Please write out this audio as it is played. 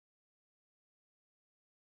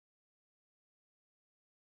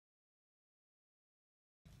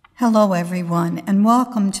Hello, everyone, and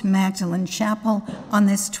welcome to Magdalene Chapel on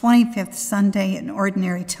this 25th Sunday in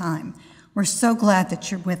Ordinary Time. We're so glad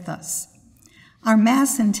that you're with us. Our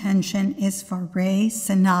Mass intention is for Ray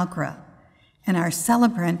Sinagra, and our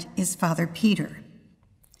celebrant is Father Peter.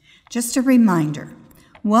 Just a reminder,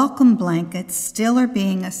 welcome blankets still are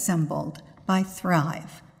being assembled by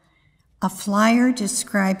Thrive. A flyer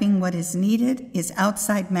describing what is needed is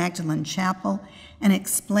outside Magdalene Chapel and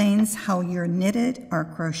explains how your knitted or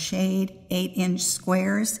crocheted 8-inch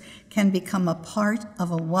squares can become a part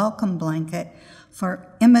of a welcome blanket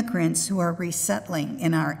for immigrants who are resettling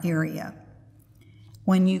in our area.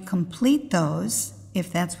 When you complete those,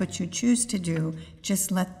 if that's what you choose to do,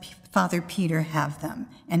 just let Father Peter have them,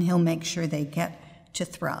 and he'll make sure they get to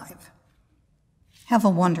Thrive. Have a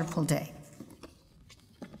wonderful day.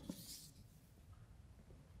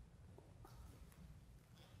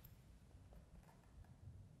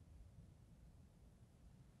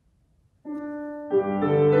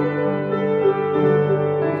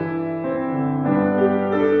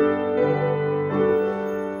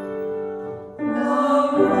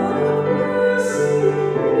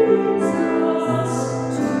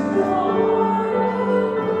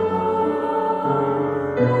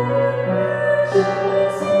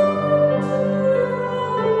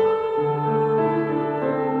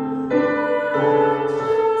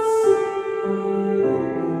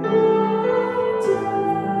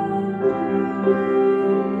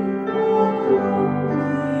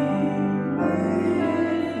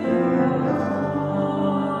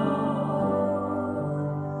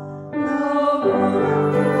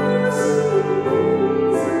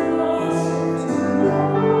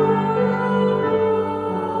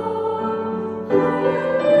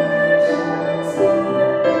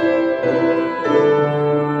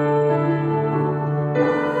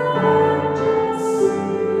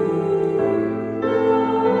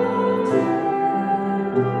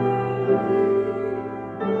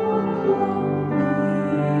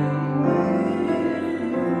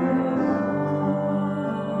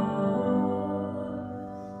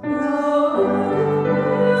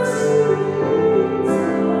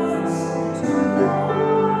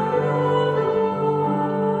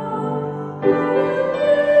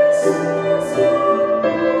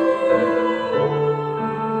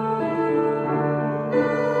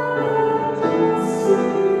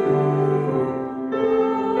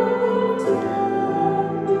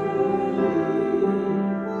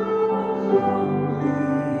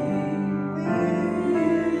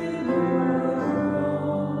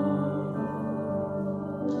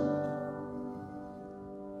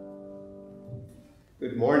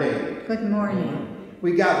 Good morning. Good morning.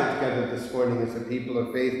 We gather together this morning as a people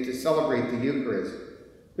of faith to celebrate the Eucharist.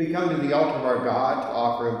 We come to the altar of our God to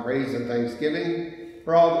offer Him praise and thanksgiving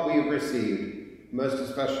for all that we have received, most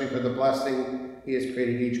especially for the blessing He has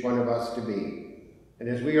created each one of us to be. And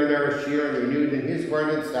as we are nourished here and renewed in His word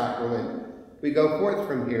and sacrament, we go forth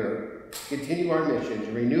from here, continue our mission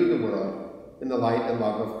to renew the world in the light and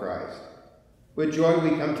love of Christ. With joy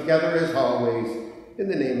we come together as always, in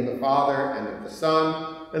the name of the Father, and of the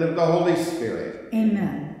Son, and of the Holy Spirit.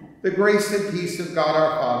 Amen. The grace and peace of God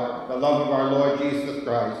our Father, the love of our Lord Jesus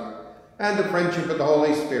Christ, and the friendship of the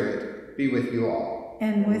Holy Spirit be with you all.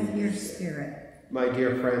 And with your spirit. My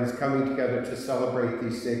dear friends, coming together to celebrate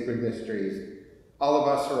these sacred mysteries, all of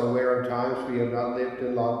us are aware of times we have not lived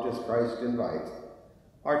and loved as Christ invites.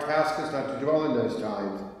 Our task is not to dwell in those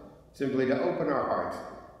times, simply to open our hearts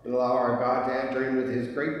and allow our God to enter in with His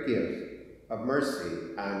great gifts of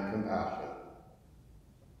mercy and compassion.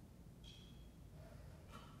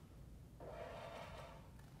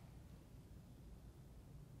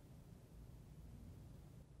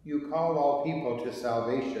 You call all people to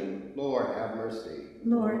salvation. Lord, have mercy.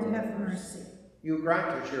 Lord, have mercy. You grant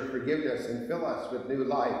us your forgiveness and fill us with new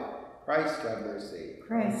life. Christ, have mercy.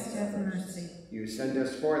 Christ, have mercy. You send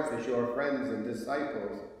us forth as your friends and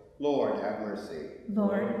disciples. Lord, have mercy.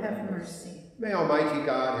 Lord, have mercy. May Almighty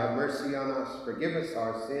God have mercy on us, forgive us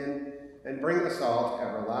our sin, and bring us all to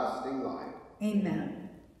everlasting life.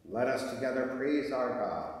 Amen. Let us together praise our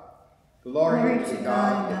God. Glory to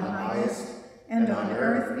God in the highest, and on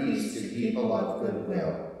earth peace to people of good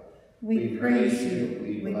will. We praise you,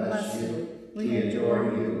 we bless you, we adore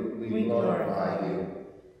you, we glorify you.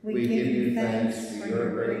 We give you thanks for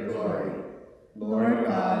your great glory. Lord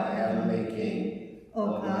God, heavenly King,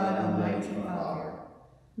 O God, almighty Father.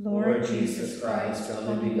 Lord Jesus Christ,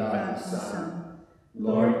 only begotten Son,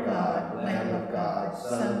 Lord God, Lamb of God,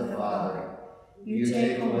 Son of the Father, you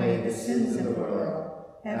take away the sins of the world,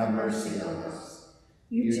 have mercy on us.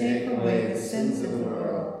 You take away the sins of the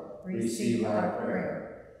world, receive our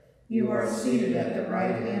prayer. You are seated at the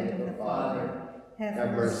right hand of the Father.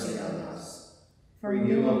 Have mercy on us. For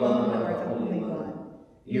you alone are the Holy One.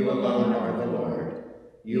 You alone are the Lord.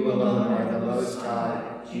 You alone are the Most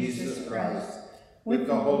High, Jesus Christ, with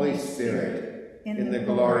the Holy Spirit, in the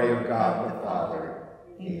glory of God the Father.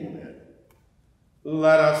 Amen.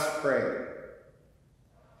 Let us pray.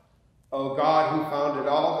 O God, who founded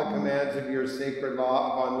all the commands of your sacred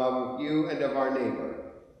law upon love of you and of our neighbor,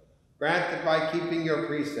 grant that by keeping your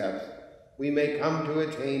precepts we may come to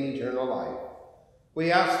attain eternal life.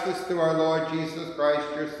 We ask this through our Lord Jesus Christ,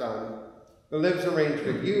 your Son, who lives and reigns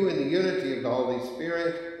with you in the unity of the Holy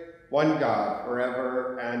Spirit, one God,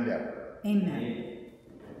 forever and ever. Amen.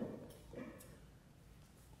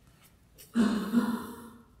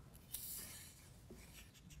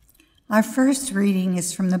 Our first reading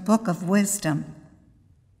is from the Book of Wisdom.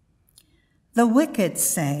 The wicked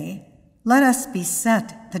say, "Let us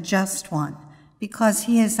beset the just one, because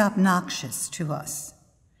he is obnoxious to us.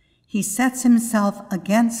 He sets himself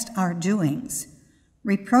against our doings,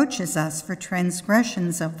 reproaches us for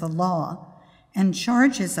transgressions of the law, and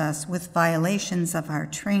charges us with violations of our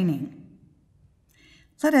training.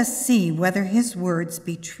 Let us see whether his words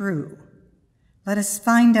be true. Let us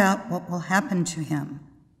find out what will happen to him.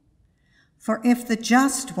 For if the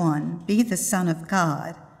just one be the Son of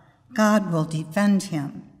God, God will defend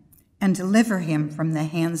him and deliver him from the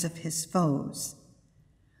hands of his foes.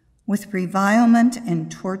 With revilement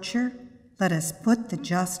and torture, let us put the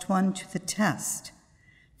just one to the test,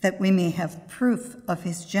 that we may have proof of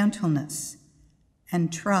his gentleness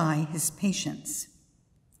and try his patience.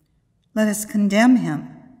 Let us condemn him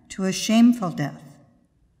to a shameful death,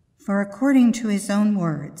 for according to his own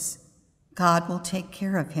words, God will take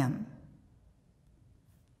care of him."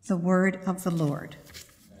 The word of the Lord.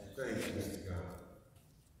 Thanks be to God.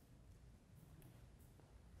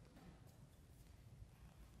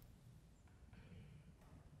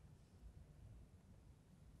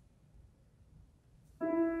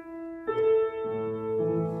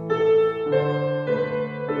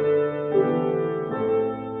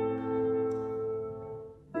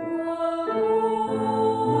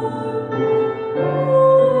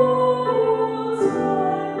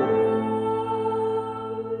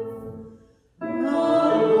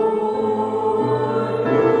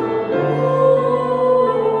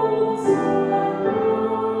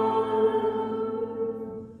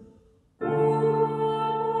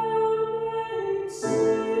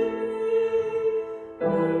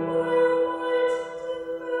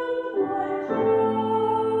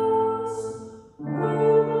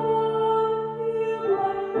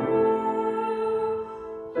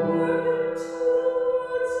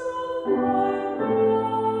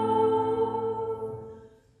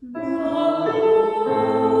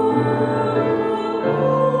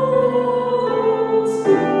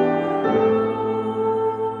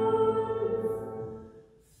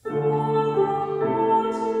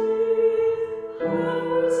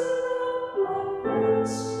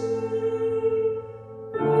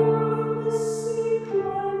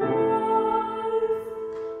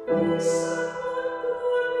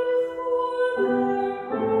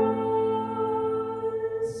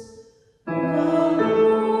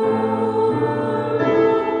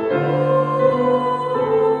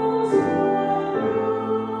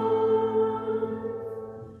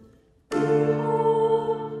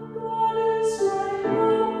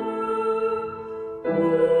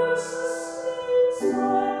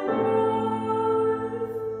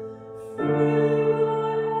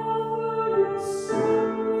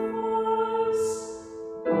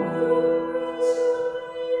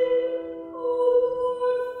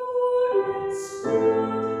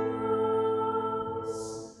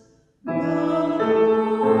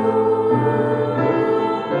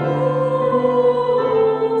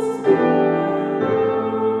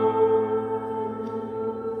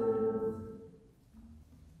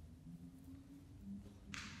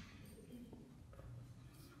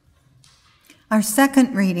 Our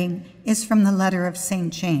second reading is from the letter of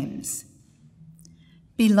St. James.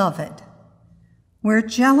 Beloved, where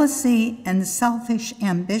jealousy and selfish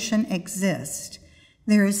ambition exist,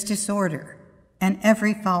 there is disorder and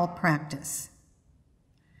every foul practice.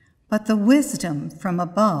 But the wisdom from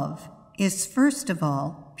above is first of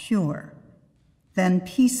all pure, then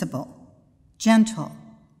peaceable, gentle,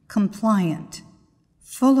 compliant,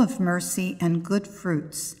 full of mercy and good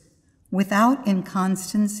fruits, without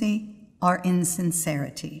inconstancy or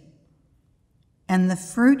insincerity. And the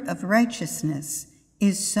fruit of righteousness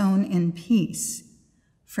is sown in peace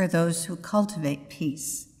for those who cultivate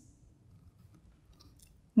peace.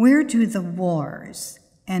 Where do the wars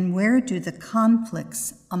and where do the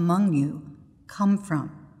conflicts among you come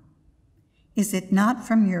from? Is it not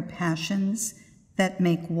from your passions that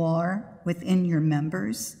make war within your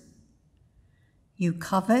members? You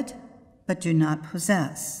covet, but do not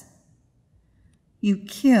possess. You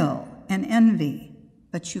kill and envy,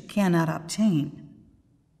 but you cannot obtain.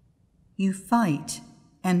 You fight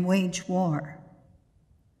and wage war.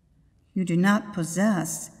 You do not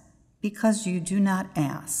possess because you do not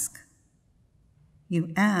ask.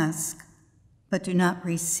 You ask, but do not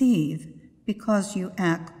receive because you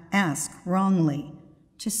ask wrongly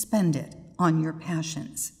to spend it on your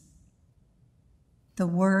passions. The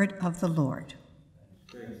word of the Lord.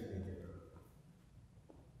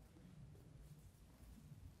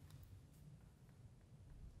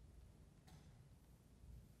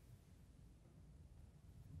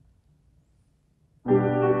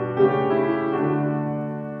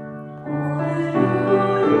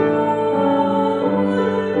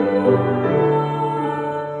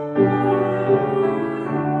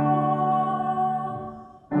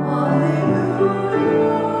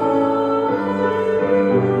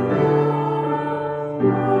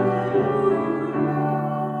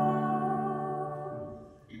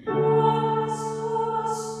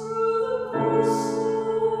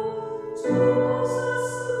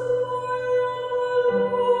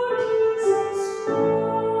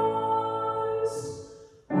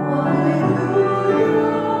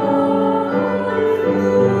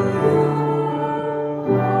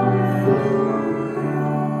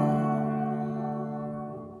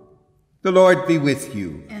 The Lord be with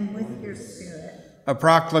you. And with your spirit. A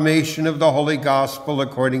proclamation of the Holy Gospel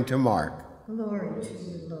according to Mark. Glory to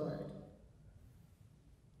you, Lord.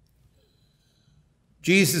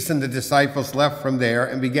 Jesus and the disciples left from there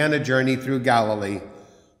and began a journey through Galilee,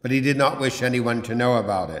 but he did not wish anyone to know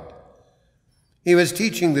about it. He was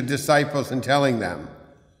teaching the disciples and telling them,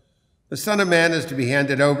 "The Son of Man is to be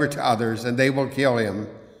handed over to others, and they will kill him,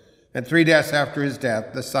 and 3 days after his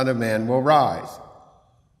death, the Son of Man will rise."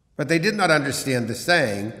 But they did not understand the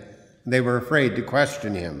saying, and they were afraid to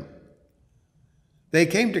question him. They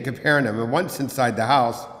came to Capernaum, and once inside the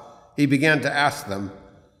house, he began to ask them,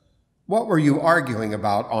 "What were you arguing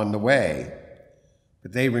about on the way?"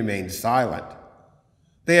 But they remained silent.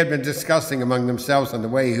 They had been discussing among themselves on the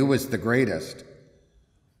way who was the greatest.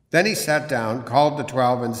 Then he sat down, called the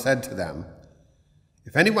 12, and said to them,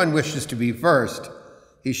 "If anyone wishes to be first,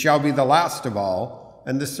 he shall be the last of all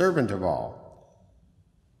and the servant of all."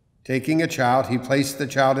 Taking a child, he placed the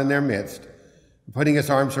child in their midst, and putting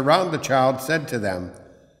his arms around the child, said to them,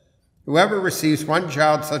 "Whoever receives one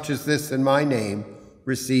child such as this in my name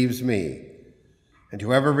receives me, and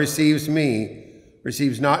whoever receives me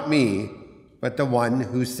receives not me, but the one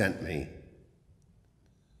who sent me."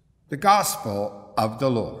 The Gospel of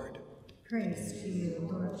the Lord. Praise to you,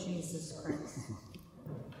 Lord Jesus Christ.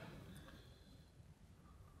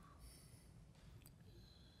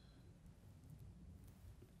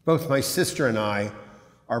 Both my sister and I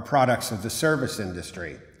are products of the service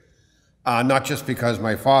industry, not just because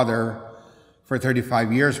my father, for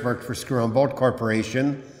 35 years, worked for Screw and Bolt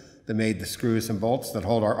Corporation that made the screws and bolts that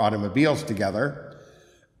hold our automobiles together,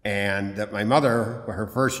 and that my mother, her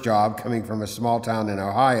first job coming from a small town in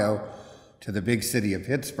Ohio to the big city of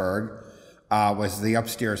Pittsburgh, was the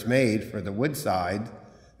upstairs maid for the Woodside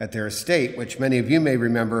at their estate, which many of you may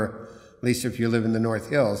remember, at least if you live in the North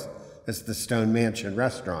Hills, as the Stone Mansion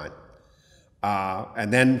restaurant.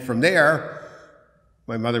 And then from there,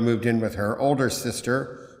 my mother moved in with her older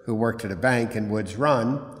sister, who worked at a bank in Woods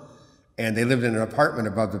Run, and they lived in an apartment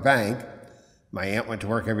above the bank. My aunt went to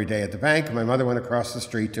work every day at the bank, and my mother went across the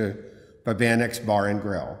street to Babanek's Bar and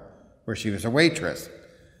Grill, where she was a waitress.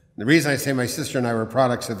 And the reason I say my sister and I were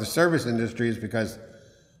products of the service industry is because,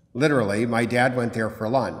 literally, my dad went there for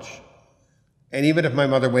lunch. And even if my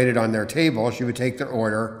mother waited on their table, she would take their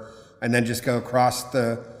order and then just go across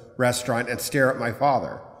the restaurant and stare at my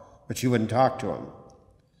father, but she wouldn't talk to him.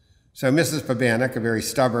 So Mrs. Babanek, a very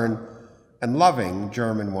stubborn and loving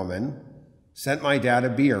German woman, sent my dad a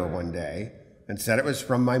beer one day and said it was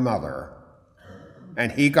from my mother.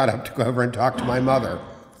 And he got up to go over and talk to my mother.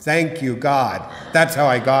 Thank you, God. That's how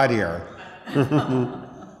I got here.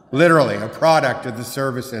 Literally, a product of the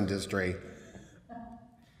service industry.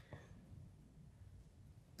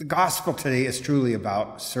 The gospel today is truly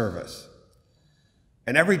about service.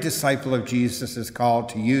 And every disciple of Jesus is called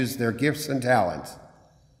to use their gifts and talents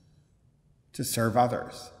to serve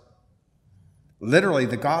others. Literally,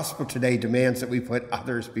 the gospel today demands that we put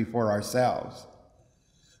others before ourselves.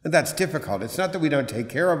 And that's difficult. It's not that we don't take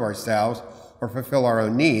care of ourselves or fulfill our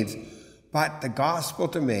own needs, but the gospel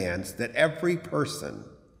demands that every person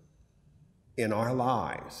in our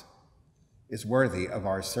lives is worthy of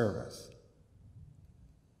our service.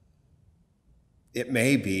 It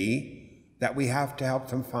may be that we have to help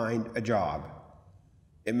them find a job.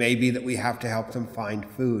 It may be that we have to help them find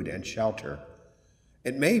food and shelter.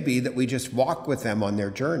 It may be that we just walk with them on their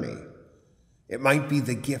journey. It might be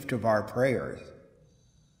the gift of our prayers.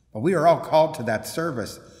 But we are all called to that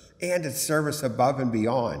service, and it's service above and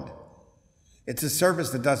beyond. It's a service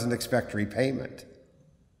that doesn't expect repayment.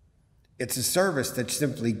 It's a service that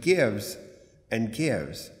simply gives and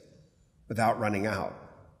gives without running out.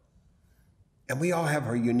 And we all have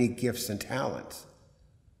our unique gifts and talents.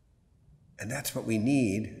 And that's what we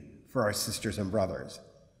need for our sisters and brothers.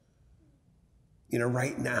 You know,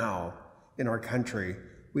 right now in our country,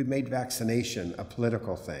 we've made vaccination a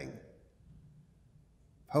political thing.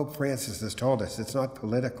 Pope Francis has told us it's not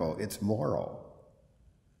political, it's moral.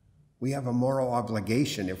 We have a moral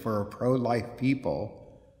obligation, if we're a pro-life people,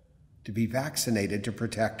 to be vaccinated to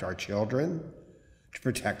protect our children, to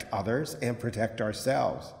protect others, and protect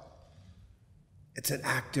ourselves. It's an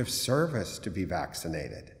act of service to be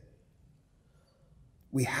vaccinated.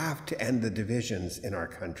 We have to end the divisions in our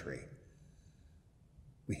country.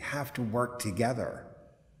 We have to work together.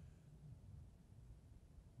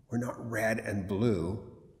 We're not red and blue.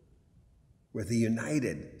 We're the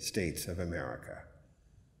United States of America.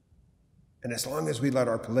 And as long as we let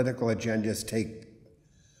our political agendas take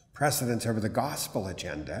precedence over the gospel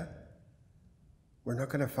agenda, we're not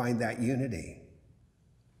going to find that unity.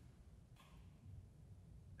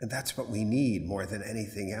 And that's what we need more than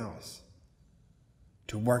anything else,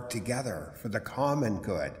 to work together for the common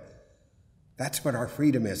good. That's what our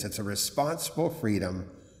freedom is. It's a responsible freedom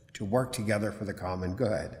to work together for the common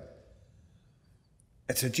good.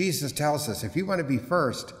 And so Jesus tells us, if you want to be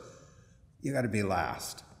first, you got to be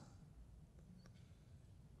last.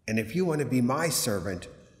 And if you want to be my servant,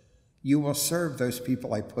 you will serve those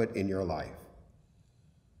people I put in your life.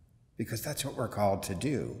 Because that's what we're called to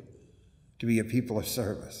do, to be a people of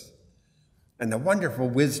service. And the wonderful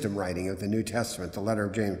wisdom writing of the New Testament, the letter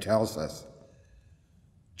of James, tells us,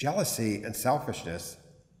 jealousy and selfishness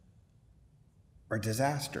are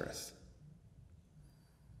disastrous.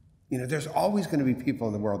 You know, there's always going to be people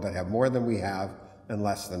in the world that have more than we have and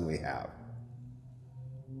less than we have.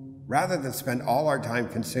 Rather than spend all our time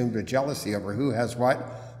consumed with jealousy over who has what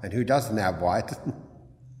and who doesn't have what,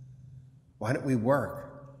 why don't we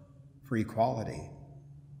work for equality?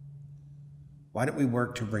 Why don't we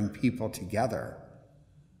work to bring people together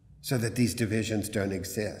so that these divisions don't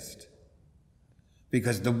exist?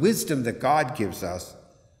 Because the wisdom that God gives us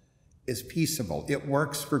is peaceable. It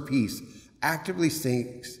works for peace, actively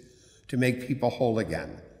seeks to make people whole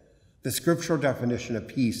again. The scriptural definition of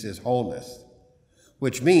peace is wholeness,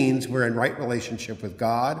 which means we're in right relationship with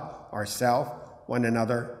God, ourselves, one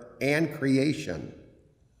another, and creation.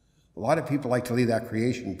 A lot of people like to leave that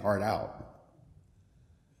creation part out.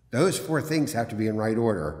 Those four things have to be in right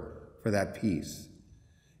order for that peace.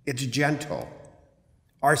 It's gentle.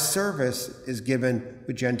 Our service is given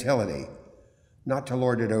with gentility, not to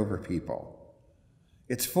lord it over people.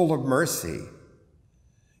 It's full of mercy.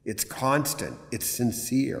 It's constant. It's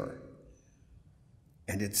sincere.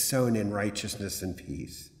 And it's sown in righteousness and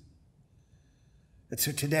peace. And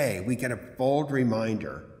so today we get a bold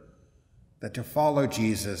reminder that to follow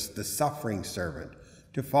Jesus, the suffering servant,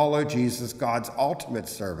 to follow Jesus, God's ultimate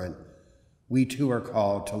servant, we too are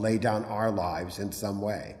called to lay down our lives in some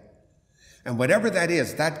way. And whatever that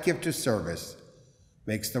is, that gift of service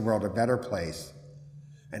makes the world a better place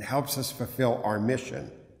and helps us fulfill our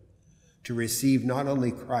mission to receive not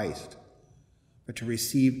only Christ, but to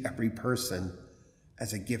receive every person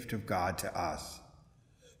as a gift of God to us,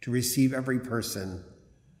 to receive every person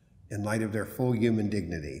in light of their full human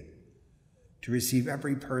dignity, to receive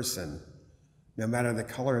every person, no matter the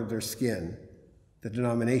color of their skin, the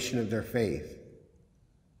denomination of their faith,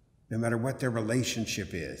 no matter what their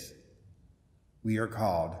relationship is. We are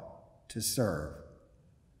called to serve,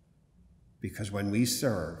 because when we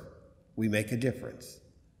serve, we make a difference.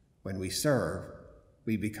 When we serve,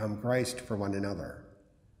 we become Christ for one another.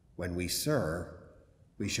 When we serve,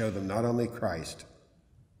 we show them not only Christ,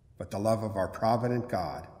 but the love of our provident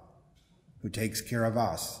God, who takes care of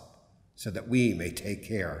us so that we may take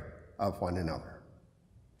care of one another.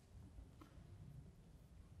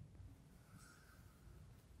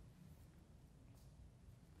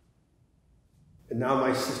 And now,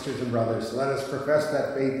 my sisters and brothers, let us profess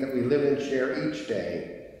that faith that we live and share each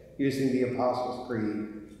day, using the Apostles' Creed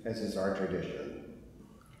as is our tradition.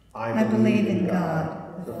 I believe in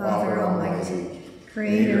God, the Father Almighty,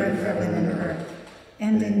 creator of heaven and earth,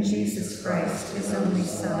 and in Jesus Christ, his only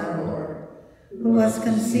Son, our Lord, who was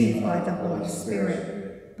conceived by the Holy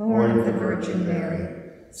Spirit, born of the Virgin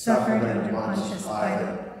Mary, suffered under Pontius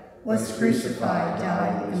Pilate, was crucified,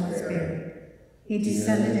 died, and was buried. He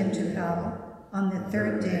descended into hell. On the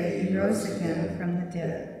third day he rose again from the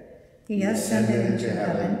dead. He ascended into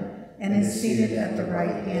heaven and is seated at the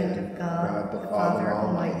right hand of God, the Father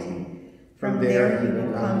Almighty. From there he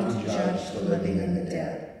will come to judge the living and the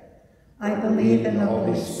dead. I believe in the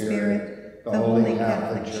Holy Spirit, the Holy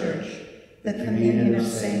Catholic Church, the communion of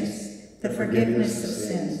saints, the forgiveness of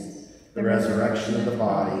sins, the resurrection of the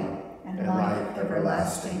body, and life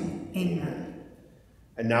everlasting. Amen.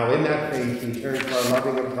 And now in that faith we turn to our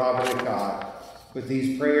loving and provident God with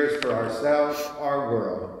these prayers for ourselves, our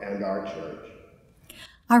world, and our church.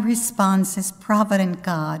 Our response is, Provident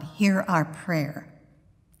God, hear our prayer.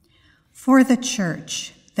 For the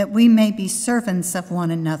church, that we may be servants of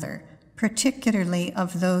one another, particularly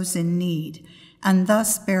of those in need, and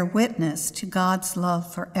thus bear witness to God's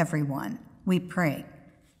love for everyone, we pray.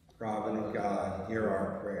 Provident God, hear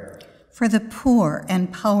our prayer. For the poor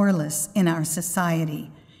and powerless in our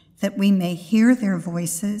society, that we may hear their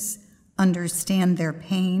voices, understand their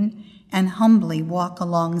pain, and humbly walk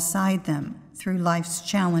alongside them through life's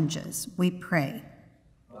challenges, we pray.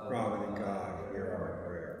 Provident God, hear our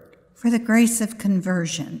prayer. For the grace of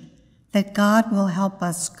conversion, that God will help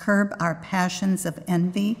us curb our passions of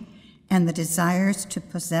envy and the desires to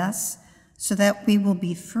possess, so that we will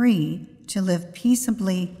be free to live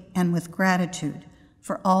peaceably and with gratitude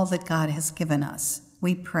for all that God has given us,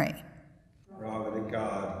 we pray. Provident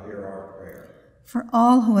God, hear our prayer. For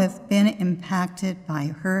all who have been impacted by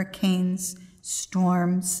hurricanes,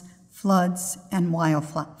 storms, floods, and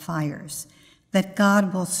wildfires, that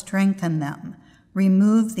God will strengthen them,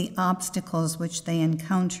 remove the obstacles which they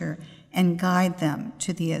encounter, and guide them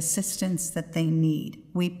to the assistance that they need,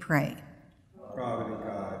 we pray. Provident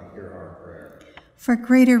God, hear our prayer. For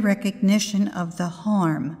greater recognition of the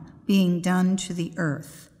harm being done to the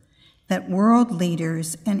earth, that world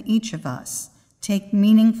leaders and each of us take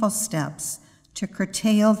meaningful steps to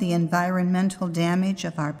curtail the environmental damage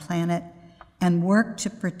of our planet and work to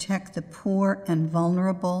protect the poor and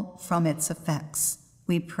vulnerable from its effects,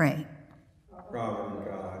 we pray. Provident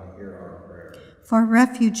God, hear our prayer. For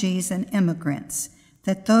refugees and immigrants,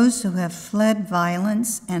 that those who have fled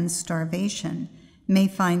violence and starvation may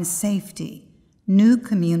find safety, new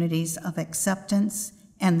communities of acceptance,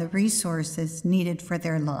 and the resources needed for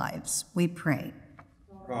their lives, we pray.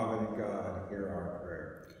 Provident God, hear our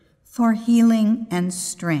prayer. For healing and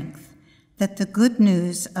strength, that the good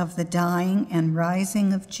news of the dying and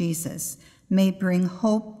rising of Jesus may bring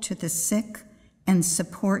hope to the sick and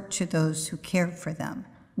support to those who care for them,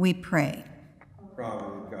 we pray.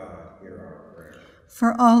 Provident God, hear our prayer.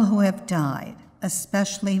 For all who have died,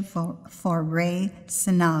 especially for Ray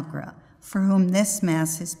Sinagra, for whom this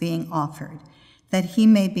Mass is being offered, that he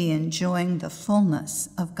may be enjoying the fullness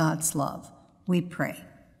of God's love, we pray.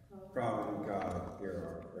 Provident God, hear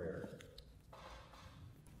our prayer.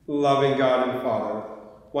 Loving God and Father,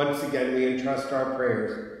 once again we entrust our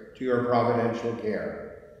prayers to your providential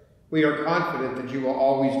care. We are confident that you will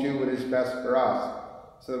always do what is best for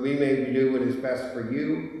us, so that we may do what is best for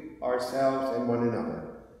you, ourselves, and one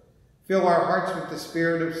another. Fill our hearts with the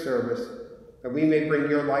spirit of service, that we may bring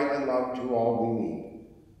your light and love to all we meet.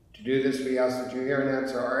 To do this, we ask that you hear and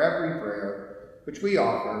answer our every prayer, which we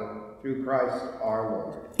offer through Christ our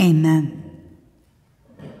Lord. Amen.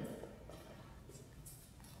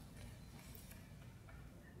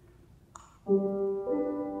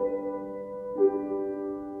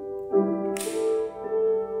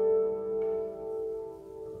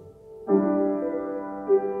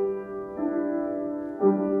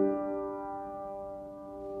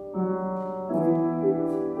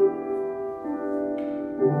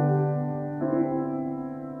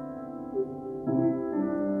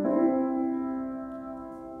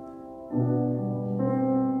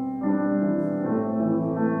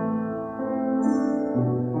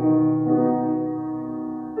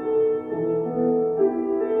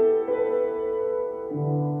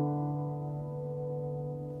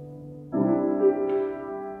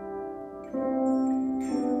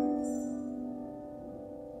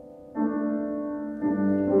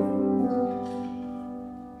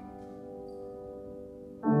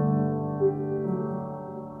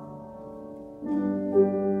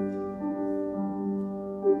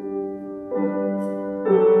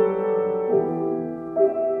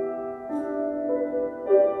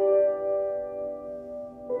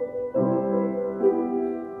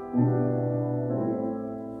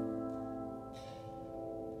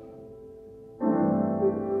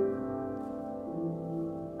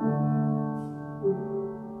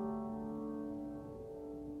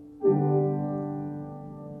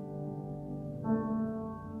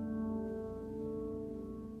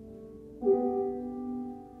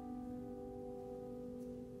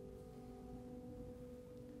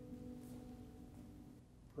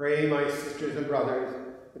 pray, my sisters and brothers,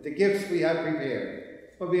 that the gifts we have prepared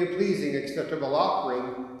will be a pleasing, acceptable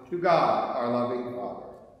offering to God, our loving Father.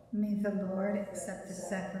 May the Lord accept the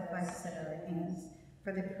sacrifice at our hands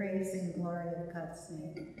for the praise and glory of God's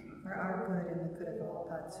name, for our good and the good of all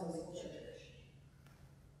God's holy church.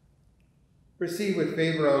 Receive with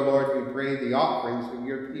favor, O Lord, we pray, the offerings of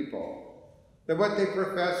your people, that what they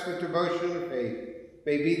profess with devotion and faith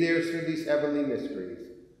may be theirs through these heavenly mysteries.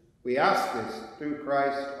 We ask this through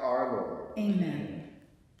Christ our Lord. Amen.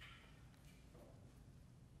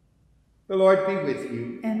 The Lord be with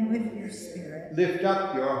you. And with your spirit. Lift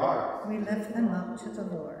up your hearts. We lift them up to the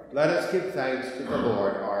Lord. Let us give thanks to the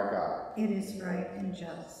Lord our God. It is right and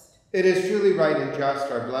just. It is truly right and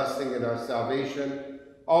just, our blessing and our salvation,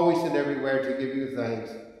 always and everywhere to give you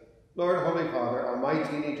thanks. Lord, Holy Father,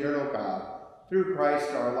 almighty and eternal God, through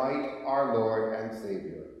Christ our light, our Lord and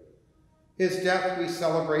Savior. His death we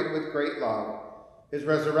celebrate with great love. His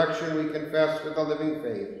resurrection we confess with a living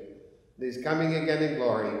faith. His coming again in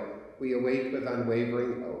glory we await with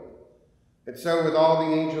unwavering hope. And so with all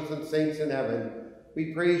the angels and saints in heaven,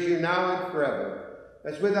 we praise you now and forever,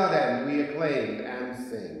 as without end we acclaim and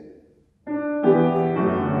sing.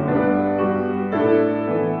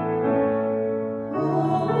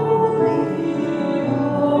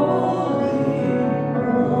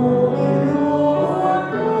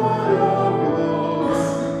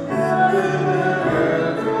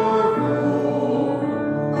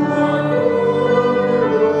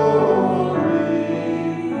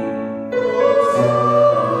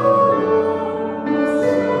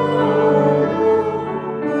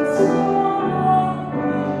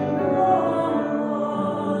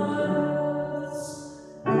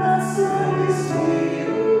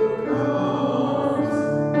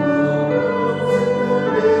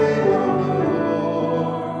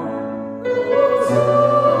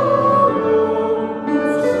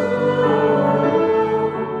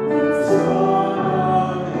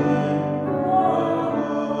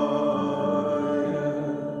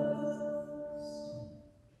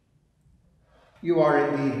 You are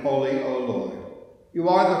indeed holy, O Lord. You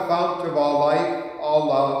are the fount of all life, all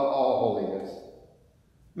love, all holiness.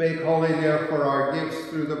 Make holy, therefore, our gifts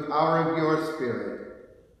through the power of your Spirit,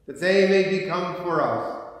 that they may become for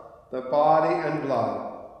us the body and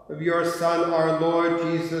blood of your Son, our Lord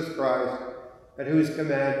Jesus Christ, at whose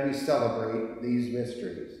command we celebrate these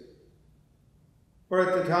mysteries. For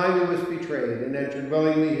at the time he was betrayed and entered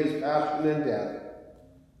willingly his passion and death,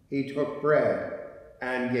 he took bread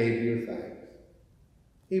and gave you thanks.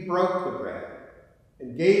 He broke the bread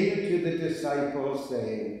and gave it to the disciples,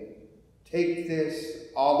 saying, "Take this,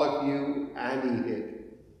 all of you, and eat it.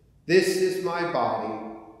 This is my body,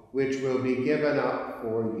 which will be given up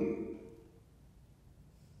for you."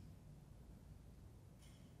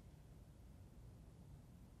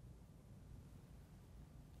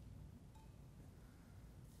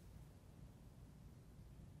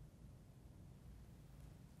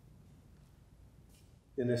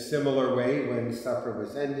 In a similar way, when supper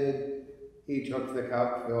was ended, he took the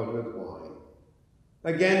cup filled with wine.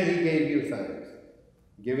 Again he gave you thanks.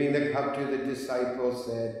 Giving the cup to the disciples,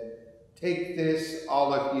 said, "Take this,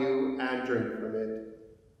 all of you, and drink from it.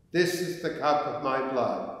 This is the cup of my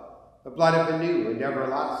blood, the blood of a new and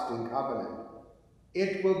everlasting covenant.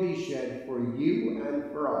 It will be shed for you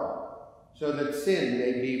and for all, so that sin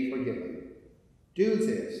may be forgiven. Do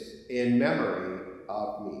this in memory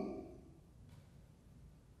of me."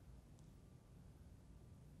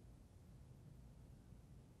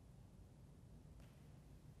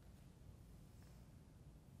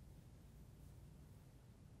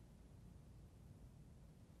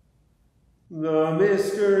 The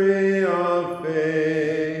mystery of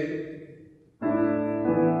faith. When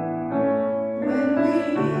we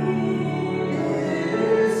eat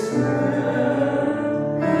this bread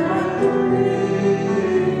and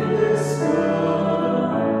drink this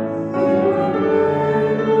cup, we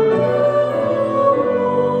proclaim the Lord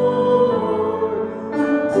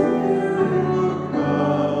until you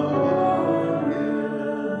come again.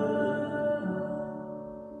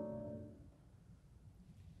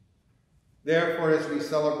 Therefore, as we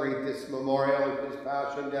celebrate this memorial of his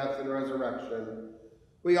passion, death, and resurrection,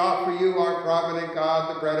 we offer you, our provident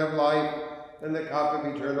God, the bread of life and the cup of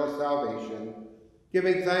eternal salvation,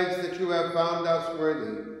 giving thanks that you have found us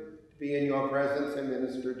worthy to be in your presence and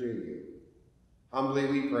minister to you. Humbly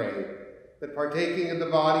we pray that, partaking of the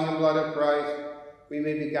body and blood of Christ, we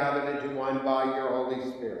may be gathered into one by your Holy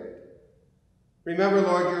Spirit. Remember,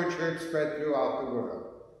 Lord, your church spread throughout the world.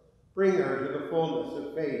 Bring her to the fullness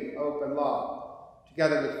of faith, hope, and love,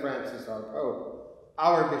 together with Francis, our Pope,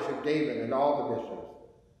 our Bishop David, and all the bishops,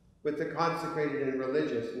 with the consecrated and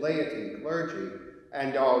religious, laity, clergy,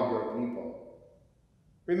 and all your people.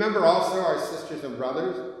 Remember also our sisters and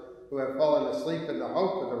brothers who have fallen asleep in the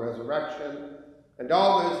hope of the resurrection, and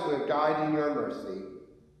all those who have died in your mercy.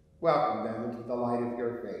 Welcome them into the light of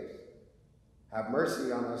your face. Have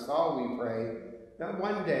mercy on us all, we pray, that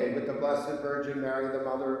one day with the Blessed Virgin Mary, the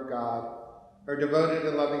Mother of God, her devoted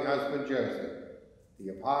and loving husband Joseph, the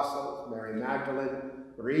apostles, Mary Magdalene,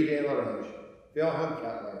 Marie de la Roche, Wilhelm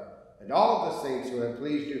Kettler, and all of the saints who have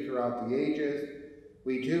pleased you throughout the ages,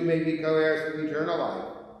 we too may be co-heirs of eternal life,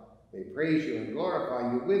 may praise you and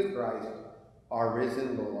glorify you with Christ, our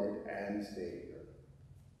risen Lord and Savior.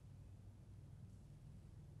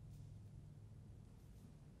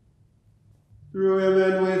 Through him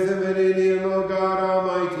and with him and in him, O God,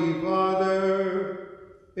 Almighty Father,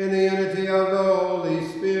 in the unity of the Holy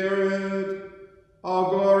Spirit,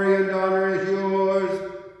 all glory and honor is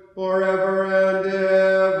yours forever and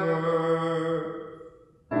ever.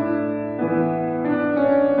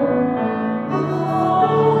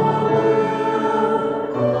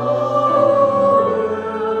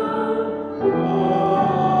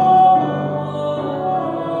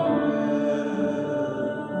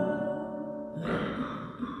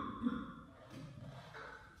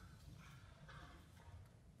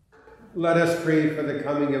 Let us pray for the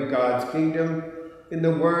coming of God's kingdom in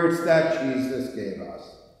the words that Jesus gave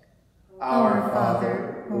us. Our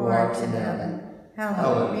Father, who art in heaven,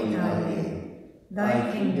 hallowed be thy name.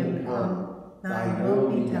 Thy kingdom come, thy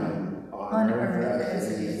will be done, on earth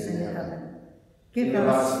as it is in heaven. Give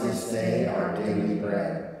us this day our daily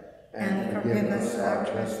bread, and forgive us our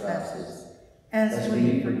trespasses, as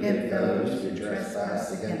we forgive those who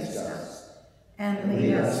trespass against us. And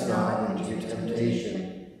lead us not into temptation,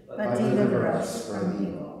 but deliver us from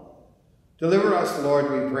evil. Deliver us,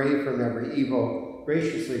 Lord, we pray, from every evil.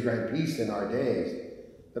 Graciously grant peace in our days,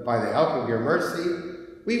 that by the help of your mercy,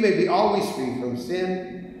 we may be always free from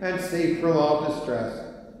sin and safe from all distress,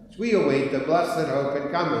 as we await the blessed hope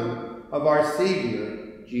and coming of our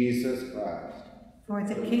Savior, Jesus Christ. For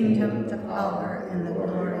the kingdom, the power, and the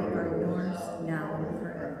glory are yours, now and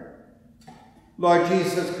forever. Lord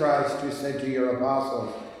Jesus Christ, who said to your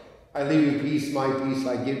apostles, I leave you peace, my peace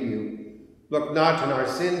I give you. Look not on our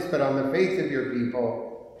sins, but on the faith of your people.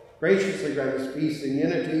 Graciously grant us peace and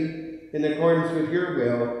unity in accordance with your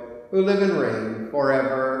will, who live and reign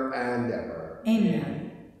forever and ever.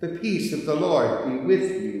 Amen. The peace of the Lord be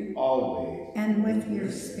with you always. And with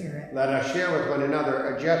your spirit. Let us share with one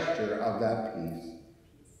another a gesture of that peace.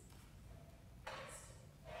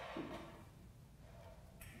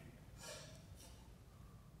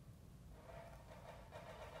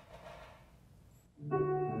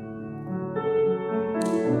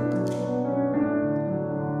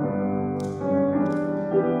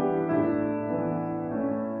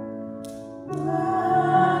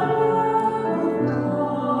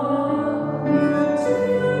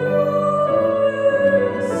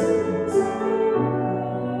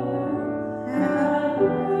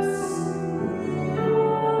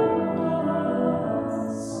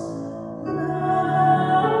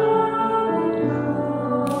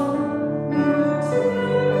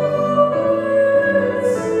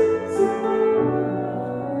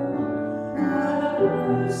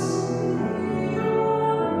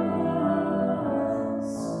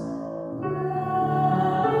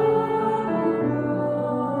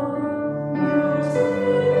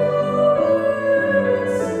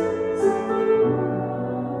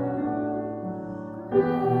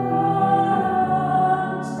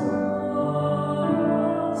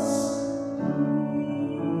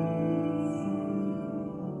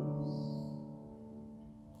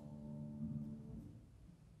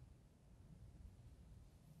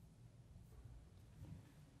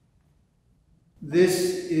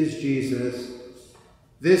 This is Jesus.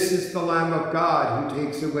 This is the Lamb of God who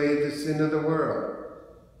takes away the sin of the world.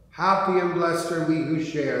 Happy and blessed are we who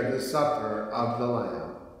share the supper of the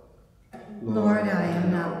Lamb. Lord, I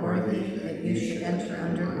am not worthy that you should enter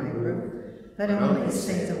under my roof, but only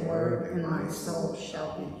say the word, and my soul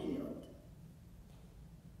shall be healed.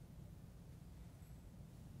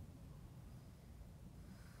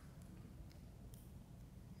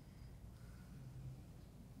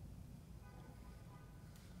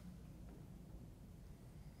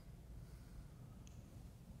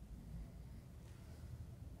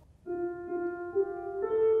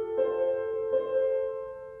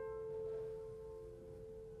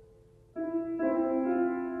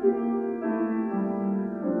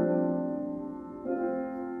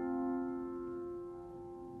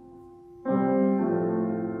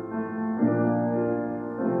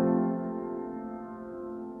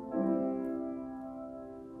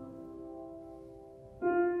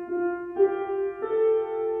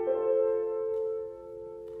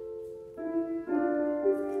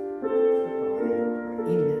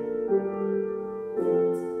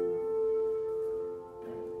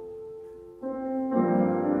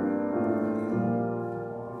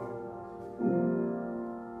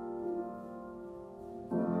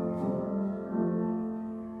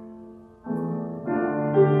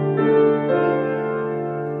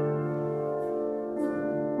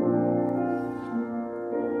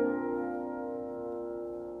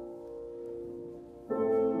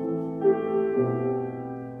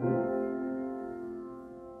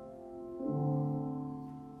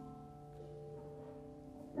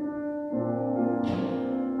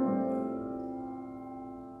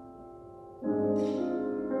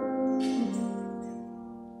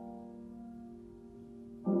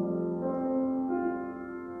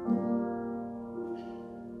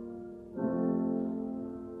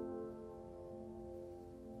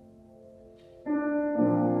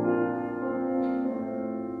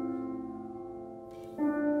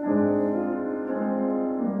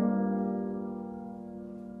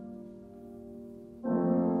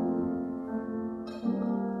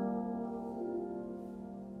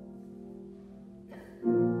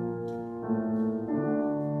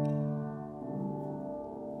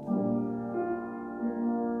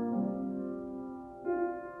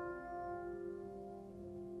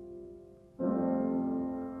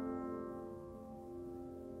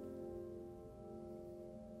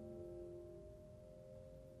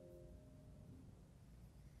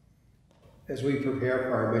 As we prepare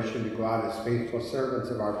for our mission to go out as faithful servants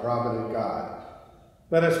of our provident God,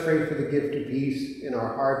 let us pray for the gift of peace in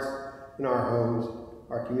our hearts, in our homes,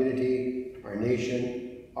 our community, our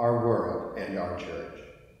nation, our world, and our church.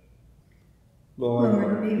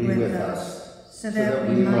 Lord, be with us, so that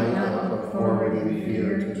we might not look forward in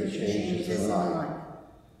fear to the changes in life.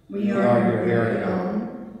 We are your very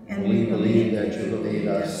own, and we believe that you will lead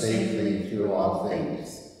us safely through all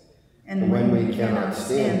things. And when we cannot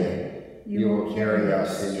stand it, you will carry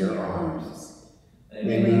us in your arms.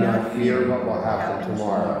 May we not fear what will happen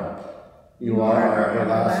tomorrow. You are our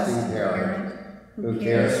everlasting parent, who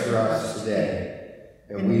cares for us today,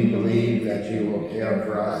 and we believe that you will care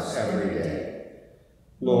for us every day.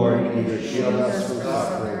 Lord, either shield us from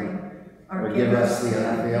suffering, or give us the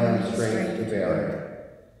unfailing strength to bear it.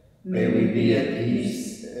 May we be at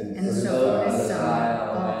peace and so put aside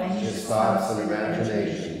all anxious thoughts and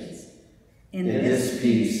imaginations. In this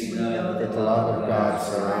peace we know that the love of God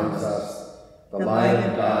surrounds us, the light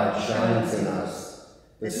of God shines in us,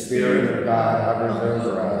 the Spirit of God hovers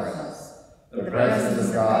over us, the presence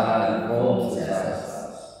of God enfolds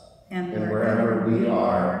us, and wherever we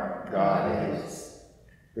are, God is.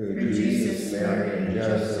 Through Jesus, Mary, and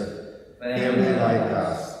Joseph, family like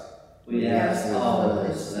us, we ask all of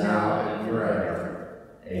this now and forever.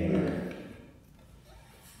 Amen.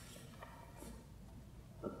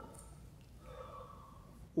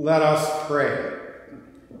 Let us pray.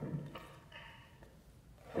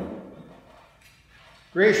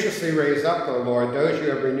 Graciously raise up, O Lord, those you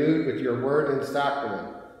have renewed with your word and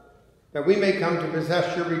sacrament, that we may come to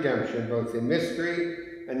possess your redemption both in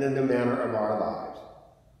mystery and in the manner of our lives.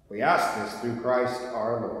 We ask this through Christ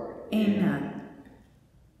our Lord. Amen.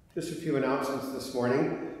 Just a few announcements this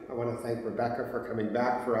morning. I want to thank Rebecca for coming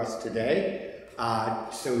back for us today,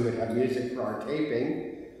 so we would have music for our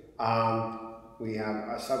taping. We have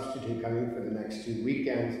a substitute coming for the next 2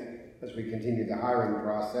 weekends as we continue the hiring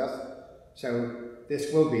process. So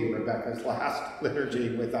this will be Rebecca's last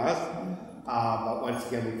liturgy with us. But once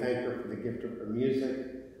again, we thank her for the gift of her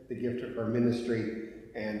music, the gift of her ministry,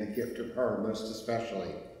 and the gift of her most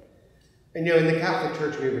especially. And you know, in the Catholic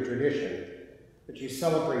Church, we have a tradition that you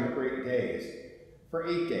celebrate great days for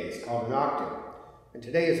 8 days, called an octave. And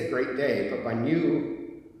today is a great day, but when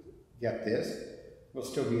you get this, we'll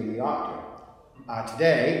still be in the octave.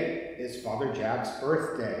 Today is Father Jack's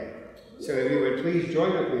birthday. So if you would please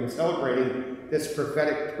join with me in celebrating this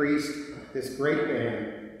prophetic priest, this great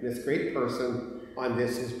man, this great person on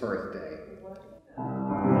this his birthday.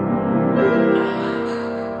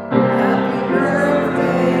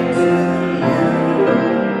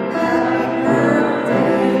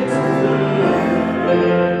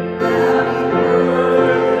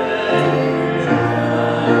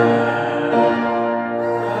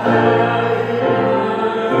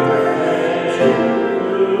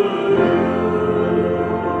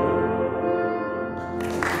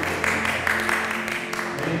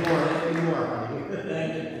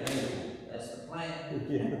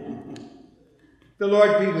 The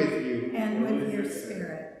Lord be with you. And with your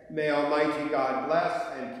spirit. May Almighty God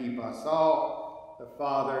bless and keep us all, the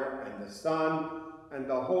Father and the Son and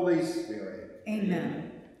the Holy Spirit.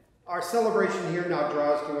 Amen. Our celebration here now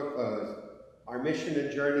draws to a close. Our mission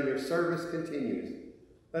and journey of service continues.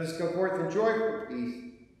 Let us go forth in joyful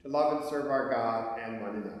peace to love and serve our God and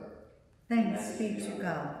one another. Thanks be to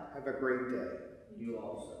God. Have a great day. You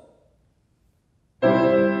also.